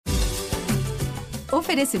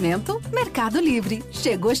Oferecimento Mercado Livre.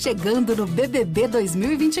 Chegou chegando no BBB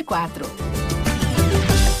 2024.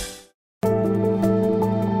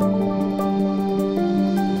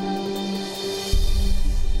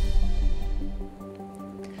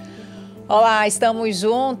 Olá, estamos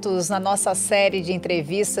juntos na nossa série de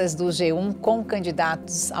entrevistas do G1 com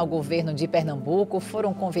candidatos ao governo de Pernambuco.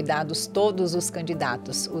 Foram convidados todos os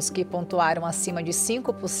candidatos, os que pontuaram acima de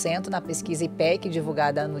 5% na pesquisa IPEC,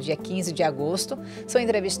 divulgada no dia 15 de agosto, são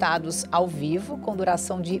entrevistados ao vivo, com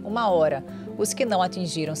duração de 1 hora. Os que não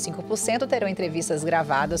atingiram 5% terão entrevistas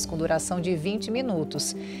gravadas com duração de 20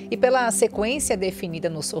 minutos. E pela sequência definida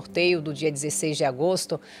no sorteio do dia 16 de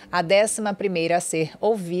agosto, a 11ª a ser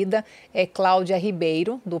ouvida é Claudia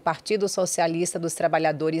Ribeiro, do Partido Socialista dos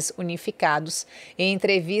Trabalhadores Unificados, em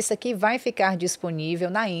entrevista que vai ficar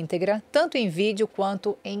disponível na íntegra, tanto em vídeo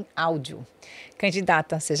quanto em áudio.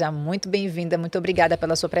 Candidata, seja muito bem-vinda, muito obrigada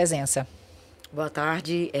pela sua presença. Boa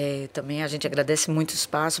tarde. Também a gente agradece muito o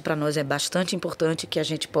espaço. Para nós é bastante importante que a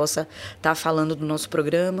gente possa estar falando do nosso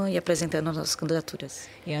programa e apresentando as nossas candidaturas.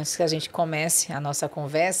 E antes que a gente comece a nossa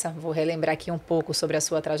conversa, vou relembrar aqui um pouco sobre a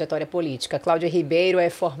sua trajetória política. Claudia Ribeiro é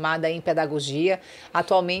formada em pedagogia,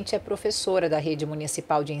 atualmente é professora da Rede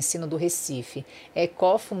Municipal de Ensino do Recife, é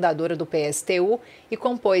cofundadora do PSTU e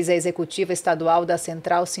compôs a executiva estadual da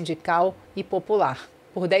Central Sindical e Popular.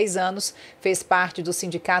 Por 10 anos, fez parte do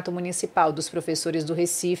Sindicato Municipal dos Professores do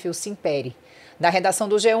Recife, o Simpere. Da redação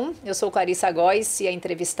do G1, eu sou Clarissa Góes e a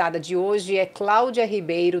entrevistada de hoje é Claudia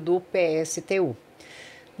Ribeiro, do PSTU.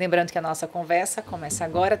 Lembrando que a nossa conversa começa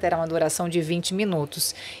agora, terá uma duração de 20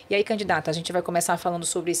 minutos. E aí, candidata, a gente vai começar falando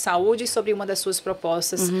sobre saúde e sobre uma das suas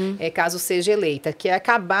propostas, caso seja eleita, que é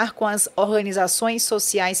acabar com as organizações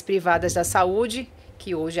sociais privadas da saúde,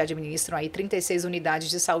 que hoje administram aí 36 unidades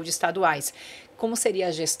de saúde estaduais. Como seria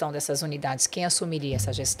a gestão dessas unidades? Quem assumiria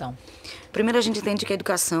essa gestão? Primeiro, a gente entende que a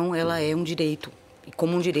educação ela é um direito. E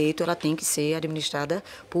como um direito, ela tem que ser administrada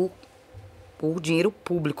por dinheiro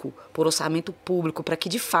público, por orçamento público, para que,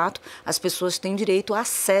 de fato, as pessoas tenham direito a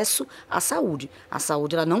acesso à saúde. A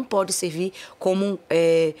saúde ela não pode servir como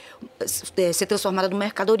ser transformada numa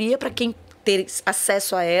mercadoria para quem ter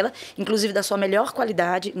acesso a ela, inclusive da sua melhor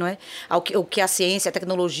qualidade, não é? O que a ciência, a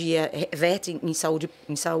tecnologia reverte em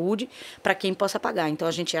saúde, para quem possa pagar. Então,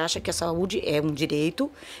 a gente acha que a saúde é um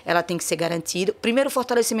direito, ela tem que ser garantida. Primeiro, o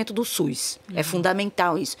fortalecimento do SUS. É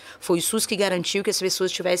fundamental isso. Foi o SUS que garantiu que as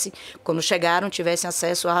pessoas quando chegaram, tivessem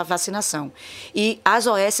acesso à vacinação. E as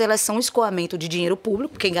OS, elas são um escoamento de dinheiro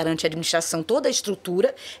público, quem garante a administração, toda a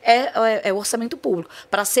estrutura é o orçamento público,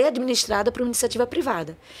 para ser administrada por uma iniciativa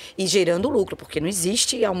privada. E gerando lucro, porque não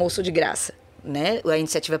existe almoço de graça, né? A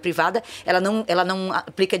iniciativa privada, ela não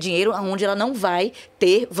aplica dinheiro onde ela não vai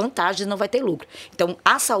ter vantagens, não vai ter lucro. Então,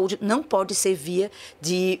 a saúde não pode ser via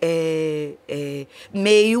de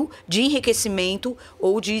meio de enriquecimento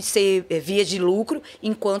ou de ser via de lucro,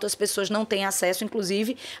 enquanto as pessoas não têm acesso,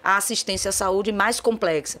 inclusive, à assistência à saúde mais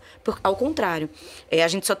complexa. Ao contrário, a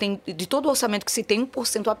gente só tem, de todo o orçamento que se tem,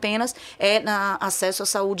 1% apenas na acesso à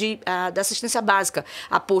saúde, da assistência básica,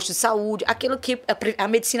 a posto de saúde, aquilo que a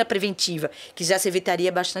medicina preventiva, que já se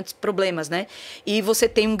evitaria bastantes problemas, né? E você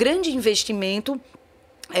tem um grande investimento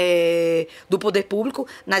do poder público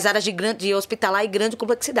nas áreas de hospitalar e grande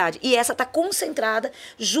complexidade. E essa está concentrada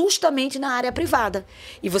justamente na área privada.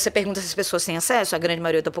 E você pergunta se as pessoas têm acesso, a grande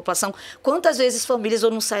maioria da população, quantas vezes famílias ou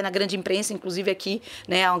não saem na grande imprensa, inclusive aqui,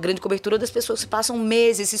 né, há uma grande cobertura das pessoas que passam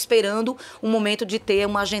meses esperando um momento de ter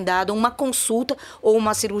uma agendada, uma consulta ou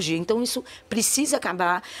uma cirurgia. Então, isso precisa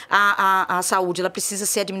acabar. A saúde, ela precisa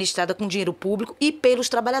ser administrada com dinheiro público e pelos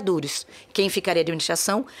trabalhadores. Quem ficaria a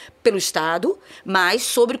administração? Pelo Estado, mas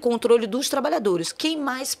sobre o controle dos trabalhadores. Quem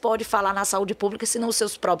mais pode falar na saúde pública senão os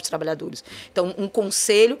seus próprios trabalhadores? Então, um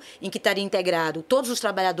conselho em que estaria integrado todos os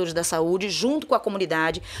trabalhadores da saúde, junto com a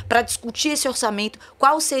comunidade, para discutir esse orçamento,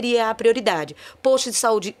 qual seria a prioridade. Posto de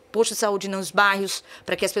saúde nos bairros,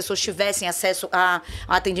 para que as pessoas tivessem acesso a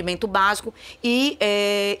atendimento básico e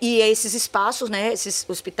esses espaços, né, esses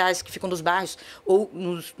hospitais que ficam nos bairros ou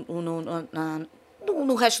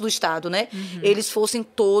no resto do estado, né? Eles fossem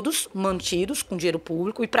todos mantidos com dinheiro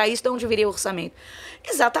público, e para isso, de onde viria o orçamento?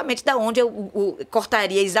 Exatamente da onde eu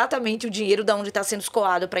cortaria exatamente o dinheiro da onde está sendo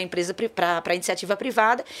escoado para a empresa, para a iniciativa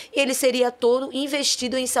privada, e ele seria todo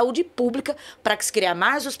investido em saúde pública para que se criar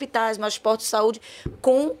mais hospitais, mais postos de saúde,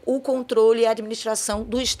 com o controle e a administração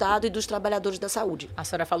do Estado e dos trabalhadores da saúde. A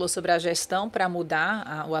senhora falou sobre a gestão para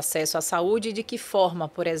mudar o acesso à saúde, e de que forma,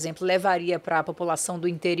 por exemplo, levaria para a população do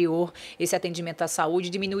interior esse atendimento à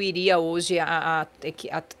saúde diminuiria hoje a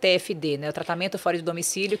TFD, né? O tratamento fora de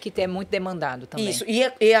domicílio, que é muito demandado também. Isso,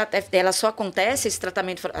 ela só acontece, esse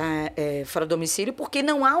tratamento fora do domicílio, porque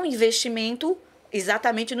não há um investimento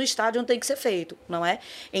exatamente no estádio onde tem que ser feito, não é?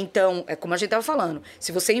 Então, é como a gente estava falando,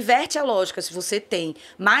 se você inverte a lógica, se você tem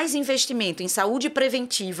mais investimento em saúde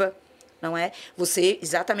preventiva, não é? Você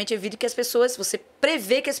exatamente evita que as pessoas, você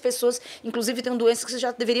prevê que as pessoas, inclusive, tenham doenças que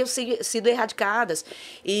já deveriam sido erradicadas.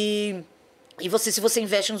 E se você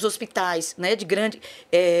investe nos hospitais, né, de grande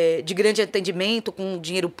atendimento com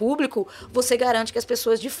dinheiro público, você garante que as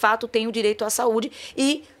pessoas, de fato, tenham o direito à saúde.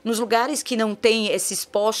 E nos lugares que não tem esses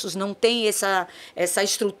postos, não tem essa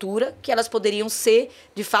estrutura, que elas poderiam ser,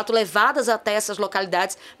 de fato, levadas até essas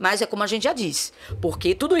localidades. Mas é como a gente já disse,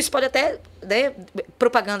 porque tudo isso pode até, né,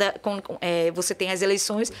 propaganda, você tem as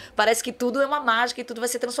eleições, parece que tudo é uma mágica e tudo vai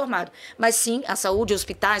ser transformado. Mas sim, a saúde,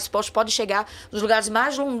 hospitais, postos, pode chegar nos lugares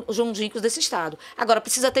mais longínquos desse Estado. Agora,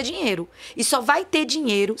 precisa ter dinheiro. E só vai ter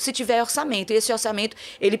dinheiro se tiver orçamento. E esse orçamento,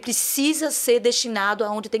 ele precisa ser destinado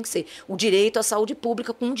aonde tem que ser. O direito à saúde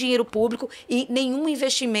pública com dinheiro público e nenhum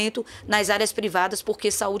investimento nas áreas privadas, porque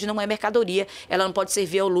saúde não é mercadoria. Ela não pode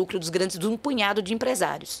servir ao lucro de um punhado de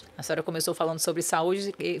empresários. A senhora começou falando sobre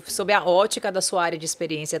saúde, sobre a ótica da sua área de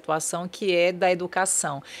experiência e atuação, que é da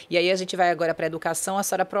educação. E aí a gente vai agora para a educação. A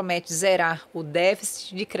senhora promete zerar o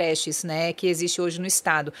déficit de creches, né, que existe hoje no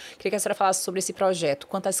Estado. Queria que a senhora falasse sobre esse projeto.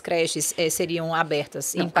 Quantas creches seriam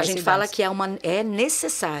abertas? A gente fala que é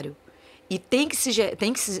necessário. E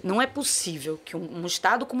não é possível que um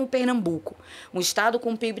estado como Pernambuco, um estado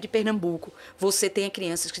com o PIB de Pernambuco, você tenha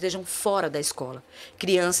crianças que estejam fora da escola.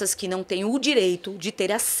 Crianças que não têm o direito de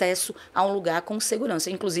ter acesso a um lugar com segurança.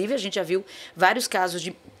 Inclusive, a gente já viu vários casos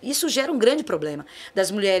de... Isso gera um grande problema das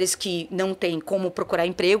mulheres que não têm como procurar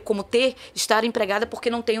emprego, como estar empregada porque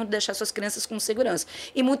não têm onde deixar suas crianças com segurança.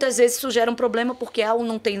 E muitas vezes isso gera um problema porque ela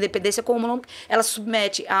não tem independência, ela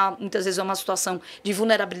submete muitas vezes a uma situação de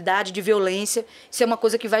vulnerabilidade, de violência. Isso é uma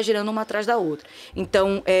coisa que vai girando uma atrás da outra.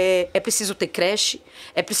 Então, é preciso ter creche,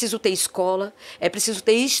 é preciso ter escola, é preciso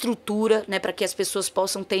ter estrutura, né, para que as pessoas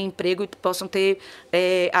possam ter emprego e possam ter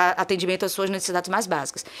atendimento às suas necessidades mais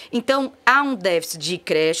básicas. Então, há um déficit de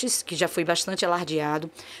creche, que já foi bastante alardeado,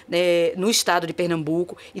 né, no estado de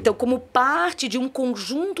Pernambuco. Então, como parte de um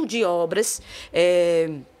conjunto de obras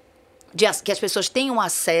que as pessoas tenham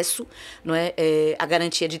acesso, não é, a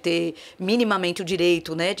garantia de ter minimamente o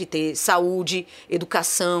direito, né, de ter saúde,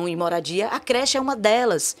 educação e moradia, a creche é uma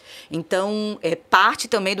delas. Então, é parte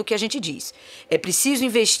também do que a gente diz. É preciso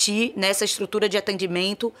investir nessa estrutura de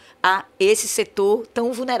atendimento a esse setor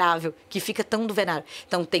tão vulnerável, que fica tão vulnerável.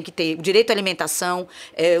 Então, tem que ter o direito à alimentação,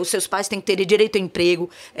 os seus pais têm que ter direito ao emprego,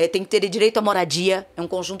 tem que ter direito à moradia, é um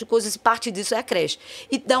conjunto de coisas e parte disso é a creche.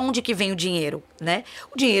 E de onde que vem o dinheiro, né?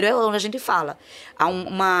 O dinheiro é onde a gente fala. Há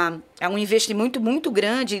um investimento muito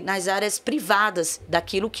grande nas áreas privadas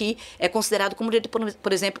daquilo que é considerado como direito,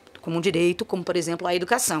 como, por exemplo, a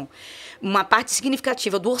educação. Uma parte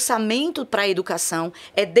significativa do orçamento para a educação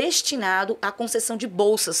é destinado à concessão de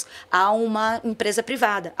bolsas a uma empresa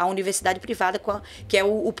privada, à universidade privada, que é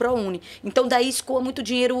o ProUni. Então, daí escoa muito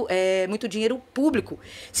dinheiro público.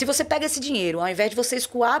 Se você pega esse dinheiro, ao invés de você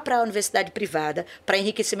escoar para a universidade privada, para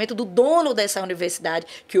enriquecimento do dono dessa universidade,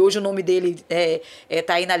 que hoje o nome dele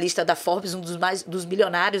está aí na lista da Forbes, um dos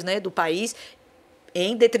bilionários, né, do país,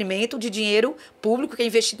 em detrimento de dinheiro público que é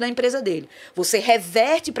investido na empresa dele. Você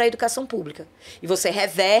reverte para a educação pública. E você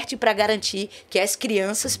reverte para garantir que as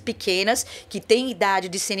crianças pequenas que têm idade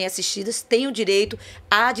de serem assistidas tenham o direito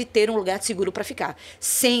de ter um lugar seguro para ficar.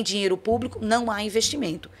 Sem dinheiro público, não há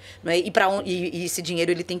investimento. Não é? E esse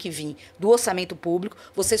dinheiro ele tem que vir do orçamento público,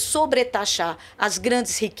 você sobretaxar as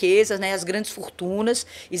grandes riquezas, né, as grandes fortunas,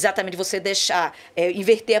 exatamente você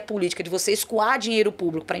inverter a política de você escoar dinheiro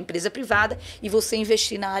público para a empresa privada e você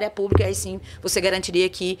investir na área pública, aí sim você garantiria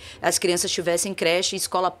que as crianças tivessem creche,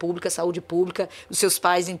 escola pública, saúde pública, os seus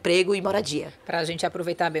pais, emprego e moradia. Para a gente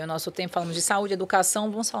aproveitar bem o nosso tempo, falamos de saúde,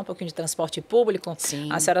 educação, vamos falar um pouquinho de transporte público? Sim.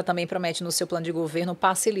 A senhora também promete no seu plano de governo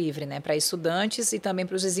passe livre, né, para estudantes e também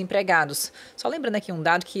para os desempregados. Só lembrando aqui um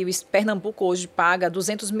dado que o Pernambuco hoje paga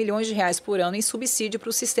R$200 milhões por ano em subsídio para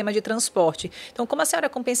o sistema de transporte. Então, como a senhora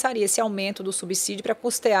compensaria esse aumento do subsídio para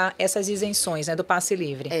custear essas isenções, né, do passe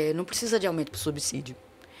livre? Não precisa de aumento para o subsídio.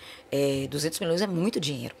 200 milhões é muito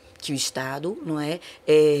dinheiro que o Estado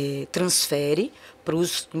transfere para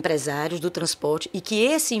os empresários do transporte e que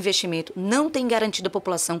esse investimento não tem garantido à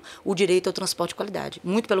população o direito ao transporte de qualidade.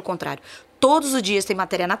 Muito pelo contrário. Todos os dias tem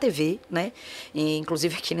matéria na TV, né? E,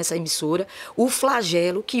 inclusive aqui nessa emissora, o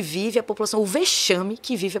flagelo que vive a população, o vexame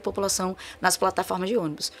que vive a população nas plataformas de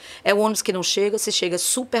ônibus. É o ônibus que não chega, se chega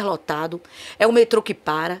superlotado, é o metrô que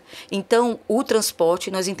para. Então, o transporte,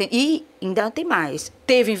 nós entendemos. E ainda tem mais.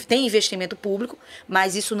 Tem investimento público,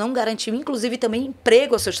 mas isso não garantiu, inclusive, também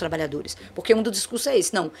emprego aos seus trabalhadores. Porque um dos discursos é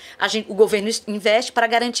esse. Não, o governo investe para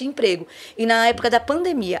garantir emprego. E na época da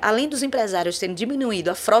pandemia, além dos empresários terem diminuído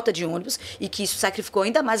a frota de ônibus, e que isso sacrificou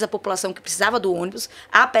ainda mais a população que precisava do ônibus,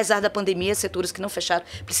 apesar da pandemia, setores que não fecharam,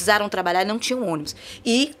 precisaram trabalhar e não tinham ônibus.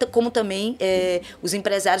 E como também os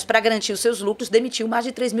empresários, para garantir os seus lucros, demitiu mais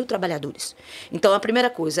de 3 mil trabalhadores. Então, a primeira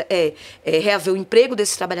coisa é reaver o emprego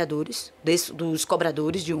desses trabalhadores, dos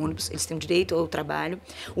cobradores de ônibus, eles têm direito ao trabalho,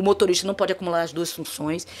 o motorista não pode acumular as duas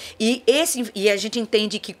funções, e a gente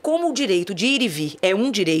entende que como o direito de ir e vir é um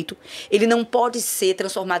direito, ele não pode ser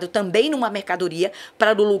transformado também numa mercadoria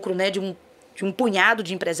para o lucro, né, de um punhado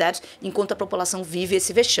de empresários, enquanto a população vive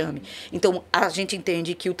esse vexame. Então, a gente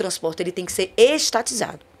entende que o transporte ele tem que ser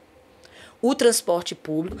estatizado. O transporte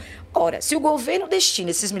público. Ora, se o governo destina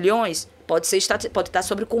esses milhões, pode estar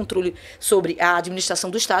sob o controle, sobre a administração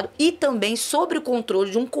do Estado e também sobre o controle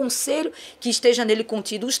de um conselho que esteja nele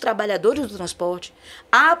contido os trabalhadores do transporte,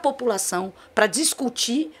 a população, para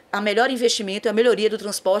discutir a melhor investimento e a melhoria do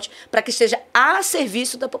transporte para que esteja a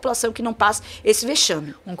serviço da população que não passe esse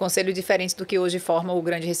vexame. Um conselho diferente do que hoje forma o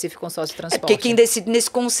Grande Recife Consórcio de Transporte. Porque quem decide nesse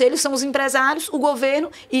conselho são os empresários, o governo,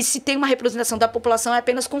 e se tem uma representação da população é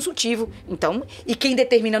apenas consultivo. Então, e quem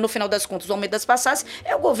determina no final das contas o aumento das passagens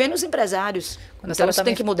é o governo e os empresários. Então isso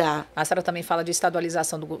tem que mudar. A senhora também fala de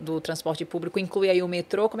estadualização do transporte público, inclui aí o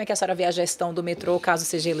metrô. Como é que a senhora vê a gestão do metrô caso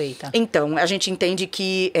seja eleita? Então, a gente entende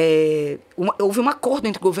que houve um acordo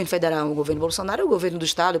entre o governo federal, o governo Bolsonaro e o governo do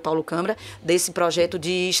Estado, o Paulo Câmara, desse projeto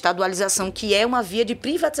de estadualização, que é uma via de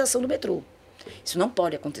privatização do metrô. Isso não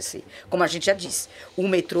pode acontecer. Como a gente já disse, o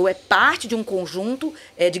metrô é parte de um conjunto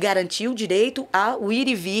de garantir o direito ao ir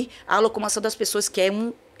e vir, à locomoção das pessoas, que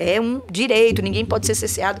é um direito. Ninguém pode ser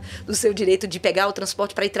cerceado do seu direito de pegar o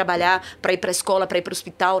transporte para ir trabalhar, para ir para a escola, para ir para o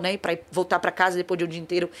hospital, né, para voltar para casa depois de um dia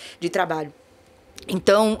inteiro de trabalho.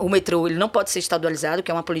 Então, o metrô ele não pode ser estadualizado,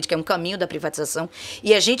 que é uma política, é um caminho da privatização.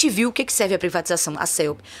 E a gente viu o que serve a privatização, a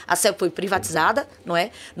CELP. A CELP foi privatizada, não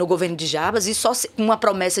é, no governo de Jarbas, e só com uma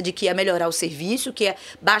promessa de que ia melhorar o serviço, que ia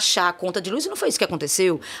baixar a conta de luz, e não foi isso que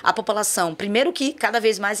aconteceu. A população, primeiro que cada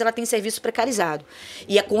vez mais ela tem serviço precarizado.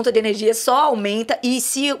 E a conta de energia só aumenta, e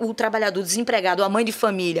se o trabalhador desempregado, a mãe de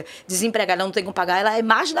família desempregada não tem como pagar, ela é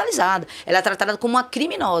marginalizada. Ela é tratada como uma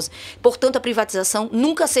criminosa. Portanto, a privatização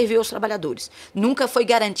nunca serviu aos trabalhadores. Nunca foi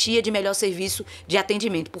garantia de melhor serviço de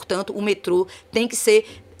atendimento. Portanto, o metrô tem que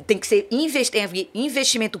haver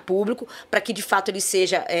investimento público para que, de fato, ele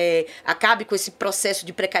acabe com esse processo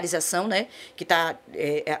de precarização, né, que está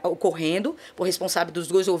ocorrendo por responsável dos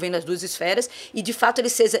dois governos, das duas esferas, e, de fato, ele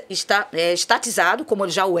seja estatizado, como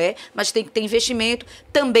ele já o é, mas tem que ter investimento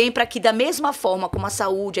também para que, da mesma forma como a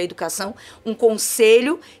saúde, a educação, um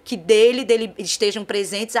conselho que dele estejam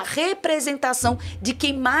presentes a representação de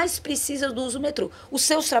quem mais precisa do uso do metrô, os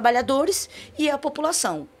seus trabalhadores e a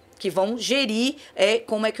população, que vão gerir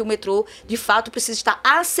como é que o metrô, de fato, precisa estar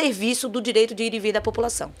a serviço do direito de ir e vir da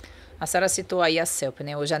população. A senhora citou aí a CELP,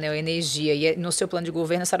 né? Hoje a Neoenergia, e no seu plano de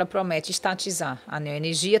governo a senhora promete estatizar a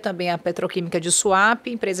Neoenergia, também a petroquímica de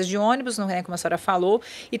Suape, empresas de ônibus, né, como a senhora falou,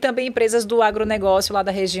 e também empresas do agronegócio lá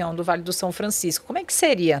da região do Vale do São Francisco. Como é que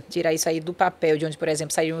seria tirar isso aí do papel, de onde, por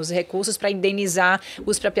exemplo, sairiam os recursos para indenizar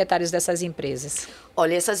os proprietários dessas empresas?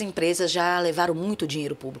 Olha, essas empresas já levaram muito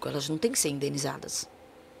dinheiro público, elas não têm que ser indenizadas.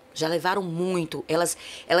 Já levaram muito, elas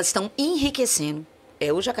estão enriquecendo.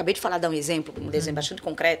 Eu já acabei de dar um exemplo bastante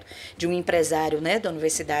concreto, de um empresário, né, da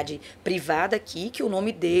universidade privada aqui, que o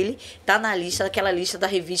nome dele está na lista, daquela lista da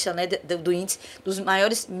revista, né, do índice dos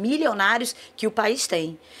maiores milionários que o país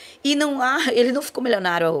tem. E ele não ficou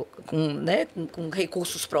milionário com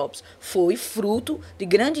recursos próprios. Foi fruto de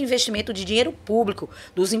grande investimento de dinheiro público,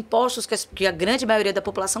 dos impostos que a grande maioria da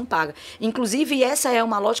população paga. Inclusive, essa é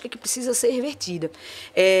uma lógica que precisa ser revertida.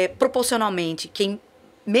 Proporcionalmente, quem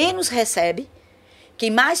menos recebe, quem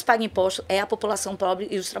mais paga imposto é a população pobre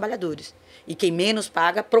e os trabalhadores. E quem menos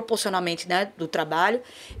paga, proporcionalmente, né, do trabalho,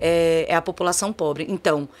 é a população pobre.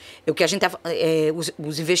 Então,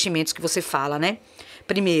 os investimentos que você fala, né?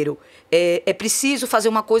 Primeiro, é preciso fazer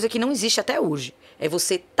uma coisa que não existe até hoje. É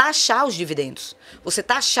você taxar os dividendos. Você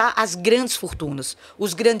taxar as grandes fortunas,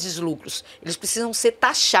 os grandes lucros. Eles precisam ser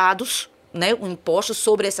taxados, né, um imposto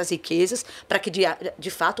sobre essas riquezas para que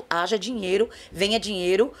de fato haja dinheiro, venha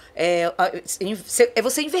dinheiro, é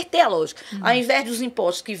você inverter a lógica. Ao invés dos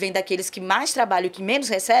impostos que vêm daqueles que mais trabalham e que menos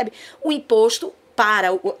recebem, o imposto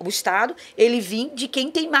para o Estado, ele vem de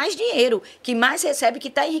quem tem mais dinheiro, que mais recebe, que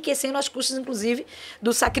está enriquecendo às custas, inclusive,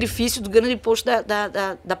 do sacrifício do grande imposto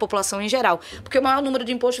da população em geral. Porque o maior número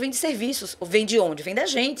de impostos vem de serviços. Vem de onde? Vem da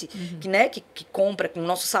gente, que compra com o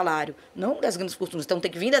nosso salário, não das grandes fortunas. Então,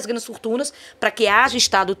 tem que vir das grandes fortunas para que haja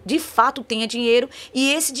Estado, de fato, tenha dinheiro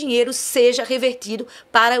e esse dinheiro seja revertido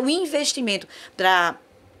para o investimento,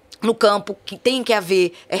 no campo, que tem que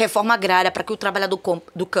haver reforma agrária para que o trabalhador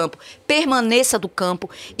do campo permaneça do campo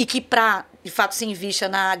e que, de fato, se invista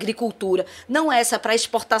na agricultura, não essa para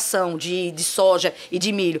exportação de soja e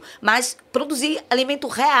de milho, mas produzir alimento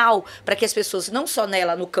real para que as pessoas, não só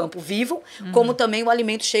no campo, vivam, como também o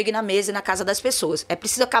alimento chegue na mesa e na casa das pessoas. É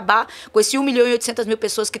preciso acabar com esse 1.800.000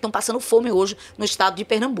 pessoas que estão passando fome hoje no estado de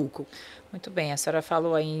Pernambuco. Muito bem, a senhora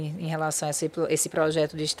falou aí em relação a esse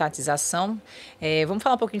projeto de estatização. Vamos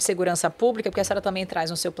falar um pouquinho de segurança pública, porque a senhora também traz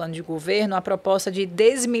no seu plano de governo a proposta de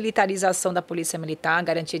desmilitarização da Polícia Militar,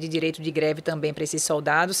 garantia de direito de greve também para esses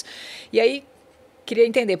soldados. E aí, queria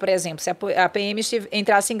entender, por exemplo, se a PM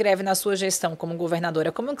entrasse em greve na sua gestão como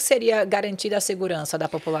governadora, como que seria garantida a segurança da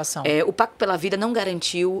população? O Pacto pela Vida não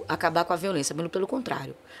garantiu acabar com a violência, pelo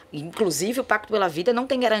contrário. Inclusive, o Pacto pela Vida não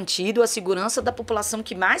tem garantido a segurança da população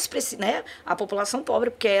que mais precisa, né? A população pobre,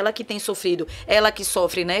 porque é ela que tem sofrido, ela que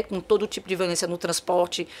sofre, né, com todo tipo de violência no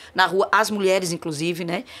transporte, na rua, as mulheres, inclusive,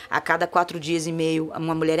 né? A cada 4 dias e meio,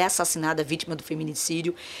 uma mulher é assassinada, vítima do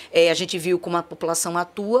feminicídio. A gente viu como a população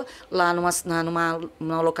atua lá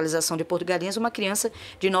numa localização de Porto Galinhas, uma criança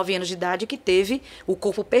de 9 anos de idade que teve o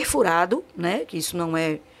corpo perfurado, né? Que isso não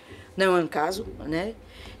é um caso, né?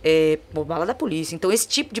 Por bala da polícia. Então, esse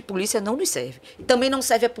tipo de polícia não nos serve. E também não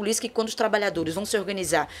serve a polícia que, quando os trabalhadores vão se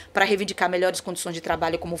organizar para reivindicar melhores condições de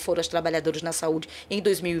trabalho, como foram as trabalhadoras na saúde em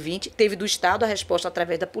 2020, teve do Estado a resposta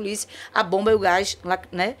através da polícia, a bomba e o gás,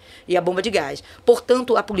 né? E a bomba de gás.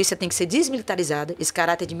 Portanto, a polícia tem que ser desmilitarizada, esse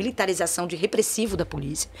caráter de militarização, de repressivo da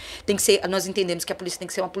polícia. Tem que ser, nós entendemos que a polícia tem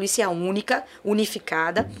que ser uma polícia única,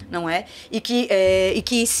 unificada, não é? E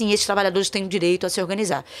que sim, esses trabalhadores têm o direito a se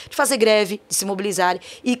organizar, de fazer greve, de se mobilizarem.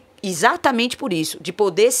 E exatamente por isso, de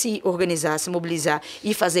poder se organizar, se mobilizar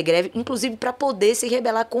e fazer greve, inclusive para poder se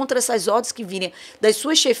rebelar contra essas ordens que virem das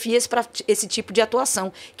suas chefias para esse tipo de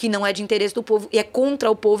atuação, que não é de interesse do povo e é contra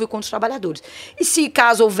o povo e contra os trabalhadores. E se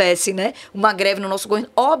caso houvesse, né, uma greve no nosso governo,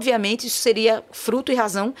 obviamente isso seria fruto e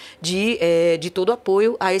razão de todo o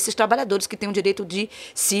apoio a esses trabalhadores que têm o direito de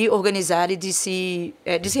se organizar e de se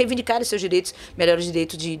reivindicar os seus direitos, melhores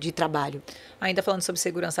direitos de trabalho. Ainda falando sobre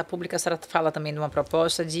segurança pública, a senhora fala também de uma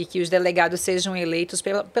proposta de que os delegados sejam eleitos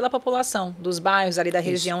pela população dos bairros ali da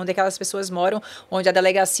região onde aquelas pessoas moram, onde a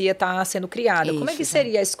delegacia está sendo criada. Como é que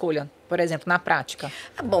seria a escolha, por exemplo, na prática?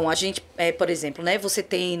 Bom, a gente, por exemplo, né, você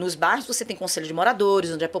tem nos bairros, você tem conselho de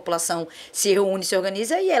moradores, onde a população se reúne, se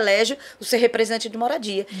organiza e elege o seu representante de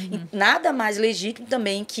moradia. E nada mais legítimo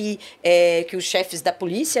também que os chefes da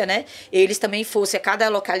polícia, né, eles também fossem a cada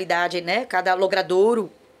localidade, né, cada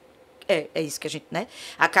logradouro, é isso que a gente, né?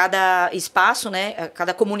 A cada espaço, né? A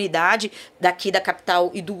cada comunidade daqui da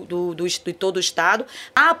capital e de todo o estado,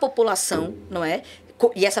 a população, não é?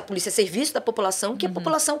 E essa polícia é serviço da população, que a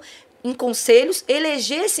população, em conselhos,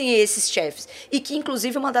 elegessem esses chefes. E que,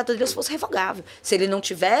 inclusive, o mandato deles fosse revogável. Se ele não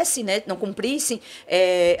tivesse, né? Não cumprissem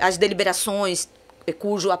as deliberações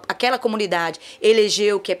cujo aquela comunidade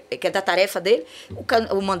elegeu, que é da tarefa dele,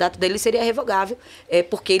 o mandato dele seria revogável,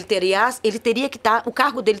 porque ele teria que estar, o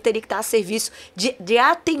cargo dele teria que estar a serviço de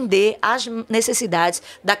atender às necessidades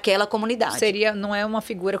daquela comunidade. Não é uma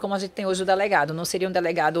figura como a gente tem hoje o delegado, não seria um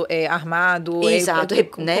delegado armado, exato,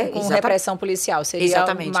 com repressão policial, seria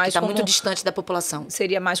exatamente, mais que está muito distante da população.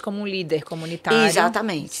 Seria mais como um líder comunitário.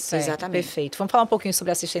 Exatamente, certo, exatamente. Perfeito. Vamos falar um pouquinho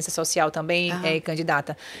sobre assistência social também,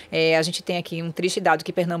 candidata. A gente tem aqui um triste dado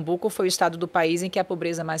que Pernambuco foi o estado do país em que a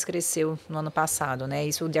pobreza mais cresceu no ano passado, né?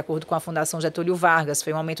 Isso de acordo com a Fundação Getúlio Vargas,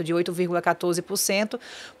 foi um aumento de 8,14%,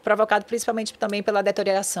 provocado principalmente também pela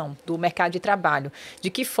deterioração do mercado de trabalho.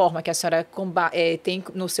 De que forma que a senhora tem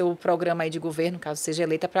no seu programa aí de governo, caso seja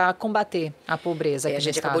eleita, para combater a pobreza aqui no estado?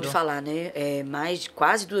 A gente acabou de falar, né? Mais de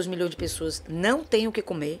quase 2 milhões de pessoas não têm o que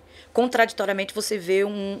comer. Contraditoriamente, você vê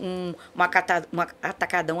um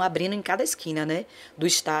atacadão abrindo em cada esquina, né, do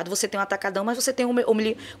estado. Você tem um atacadão, mas você tem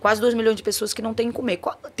tem quase 2 milhões de pessoas que não têm que comer.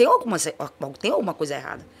 Tem alguma coisa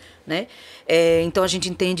errada, né? Então, a gente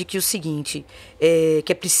entende que o seguinte,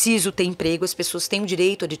 que é preciso ter emprego, as pessoas têm o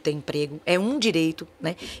direito de ter emprego, é um direito,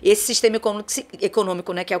 né? Esse sistema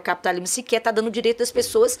econômico, né, que é o capitalismo, sequer está dando o direito das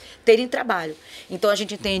pessoas terem trabalho. Então, a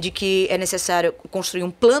gente entende que é necessário construir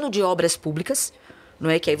um plano de obras públicas, não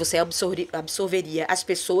é? Que aí você absorveria as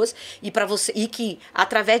pessoas e que,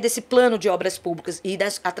 através desse plano de obras públicas e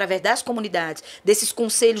através das comunidades, desses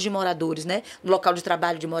conselhos de moradores, né? No local de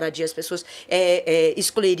trabalho, de moradia, as pessoas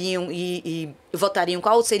escolheriam e votariam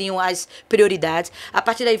quais seriam as prioridades. A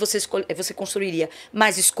partir daí, você construiria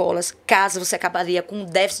mais escolas, casas, você acabaria com um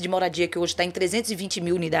déficit de moradia que hoje está em 320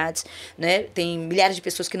 mil unidades, né? Tem milhares de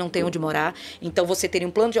pessoas que não têm onde morar. Então, você teria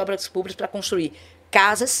um plano de obras públicas para construir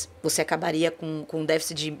casas, você acabaria com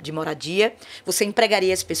déficit de moradia, você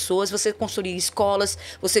empregaria as pessoas, você construiria escolas,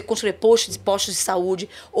 você construiria postos de saúde,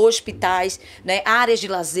 hospitais, né, áreas de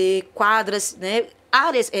lazer, quadras, né,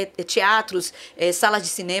 áreas, teatros, salas de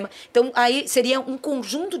cinema. Então, aí seria um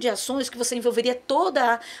conjunto de ações que você envolveria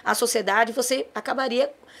toda a sociedade, você acabaria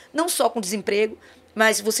não só com desemprego,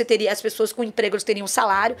 mas você teria, as pessoas com emprego, elas teriam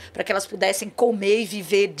salário para que elas pudessem comer e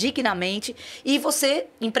viver dignamente, e você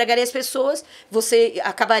empregaria as pessoas, você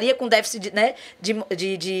acabaria com déficit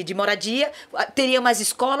de moradia, teria mais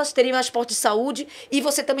escolas, teria mais postos de saúde, e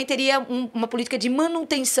você também teria uma política de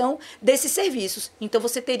manutenção desses serviços. Então,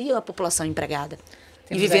 você teria a população empregada.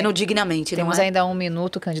 E vivendo dignamente. Temos ainda 1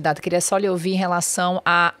 minuto, candidato. Queria só lhe ouvir em relação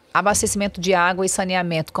a abastecimento de água e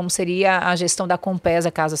saneamento. Como seria a gestão da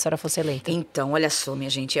Compesa, caso a senhora fosse eleita? Então, olha só, minha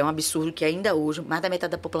gente, é um absurdo que ainda hoje mais da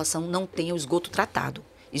metade da população não tenha o esgoto tratado.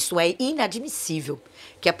 Isso é inadmissível,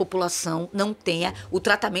 que a população não tenha o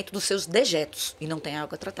tratamento dos seus dejetos e não tenha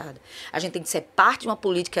água tratada. A gente tem que ser parte de uma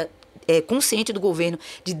política consciente do governo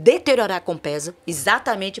de deteriorar a Compesa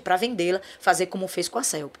exatamente para vendê-la, fazer como fez com a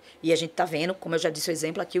CELP. E a gente está vendo, como eu já disse o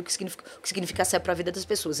exemplo aqui, o que significa a CELP para a vida das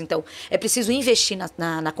pessoas. Então, é preciso investir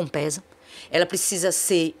na Compesa. Ela precisa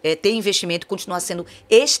ter investimento, continuar sendo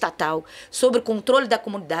estatal, sobre o controle da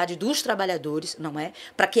comunidade, dos trabalhadores, não é?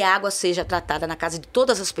 Para que a água seja tratada na casa de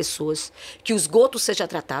todas as pessoas, que o esgoto seja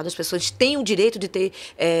tratado, as pessoas têm o direito de ter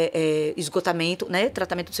esgotamento, né?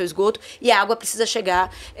 Tratamento do seu esgoto, e a água precisa chegar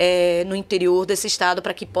no interior desse estado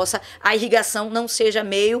para que a irrigação não seja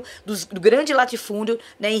meio do grande latifúndio,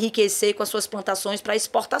 né? Enriquecer com as suas plantações para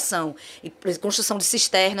exportação. E construção de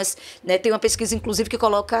cisternas, né? Tem uma pesquisa, inclusive, que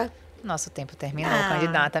coloca... Nosso tempo terminou,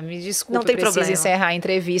 candidata. Me desculpe, não tem preciso problema. Encerrar a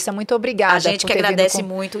entrevista. Muito obrigada. A gente que agradece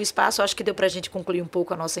muito o espaço. Acho que deu para a gente concluir um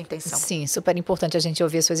pouco a nossa intenção. Sim, super importante a gente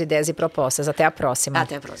ouvir suas ideias e propostas. Até a próxima.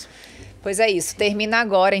 Até a próxima. Pois é isso. Termina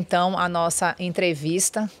agora, então, a nossa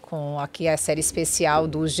entrevista com aqui a série especial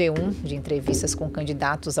do G1, de entrevistas com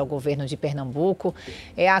candidatos ao governo de Pernambuco.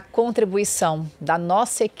 É a contribuição da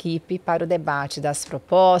nossa equipe para o debate das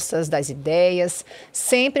propostas, das ideias,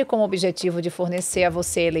 sempre com o objetivo de fornecer a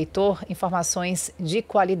você, eleitor, informações de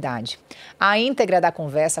qualidade. A íntegra da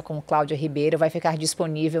conversa com Claudia Ribeiro vai ficar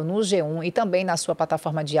disponível no G1 e também na sua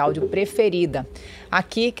plataforma de áudio preferida.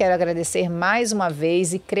 Aqui quero agradecer mais uma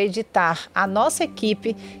vez e creditar a nossa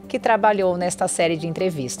equipe que trabalhou nesta série de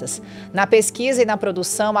entrevistas. Na pesquisa e na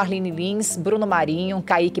produção, Arline Lins, Bruno Marinho,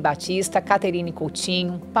 Kaique Batista, Caterine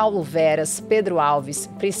Coutinho, Paulo Veras, Pedro Alves,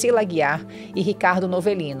 Priscila Guiar e Ricardo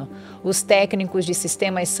Novelino. Os técnicos de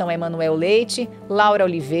sistemas são Emanuel Leite, Laura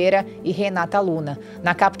Oliveira e Renata Luna.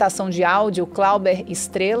 Na captação de áudio, Clauber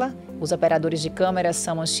Estrela. Os operadores de câmera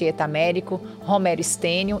são Anchieta Américo, Romero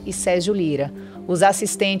Stênio e Sérgio Lira. Os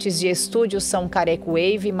assistentes de estúdio são Careco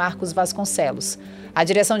Wave e Marcos Vasconcelos. A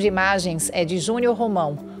direção de imagens é de Júnior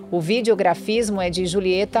Romão. O videografismo é de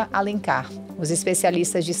Julieta Alencar. Os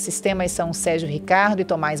especialistas de sistemas são Sérgio Ricardo e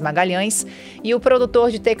Tomás Magalhães e o produtor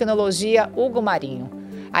de tecnologia, Hugo Marinho.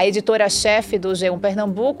 A editora-chefe do G1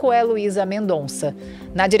 Pernambuco é Luísa Mendonça.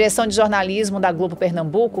 Na direção de jornalismo da Globo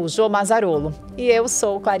Pernambuco, Jô Mazarolo. E eu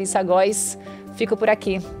sou Clarissa Góes. Fico por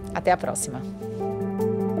aqui. Até a próxima.